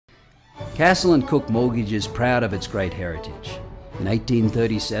Castle and Cooke Mortgage is proud of its great heritage. In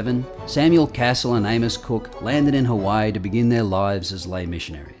 1837, Samuel Castle and Amos Cooke landed in Hawaii to begin their lives as lay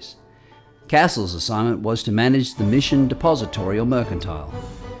missionaries. Castle's assignment was to manage the mission depository or mercantile.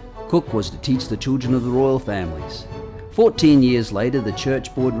 Cooke was to teach the children of the royal families. 14 years later, the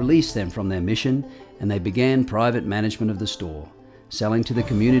church board released them from their mission and they began private management of the store, selling to the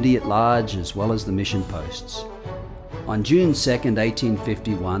community at large as well as the mission posts. On June 2,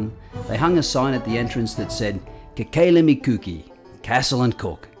 1851, they hung a sign at the entrance that said, "Kekelemi Cooke, Castle and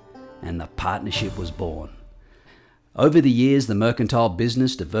Cooke," and the partnership was born. Over the years, the mercantile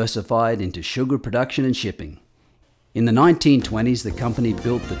business diversified into sugar production and shipping. In the 1920s, the company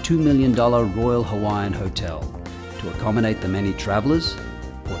built the $2 million Royal Hawaiian Hotel to accommodate the many travelers,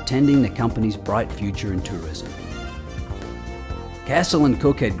 portending the company's bright future in tourism. Castle and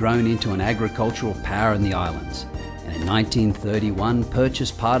Cooke had grown into an agricultural power in the islands, and in 1931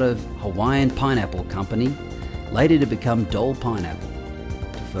 purchased part of Hawaiian Pineapple Company, later to become Dole Pineapple,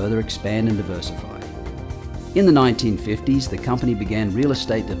 to further expand and diversify. In the 1950s, the company began real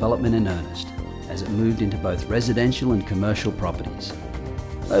estate development in earnest, as it moved into both residential and commercial properties.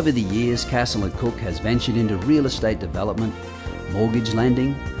 Over the years, Castle and Cooke has ventured into real estate development, mortgage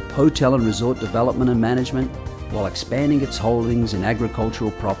lending, hotel and resort development and management, while expanding its holdings in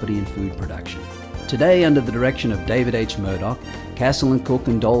agricultural property and food production. Today, under the direction of David H. Murdoch, Castle and Cooke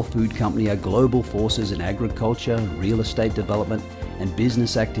and Dole Food Company are global forces in agriculture, real estate development, and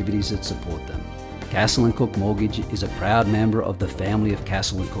business activities that support them. Castle and Cooke Mortgage is a proud member of the family of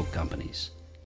Castle and Cooke companies.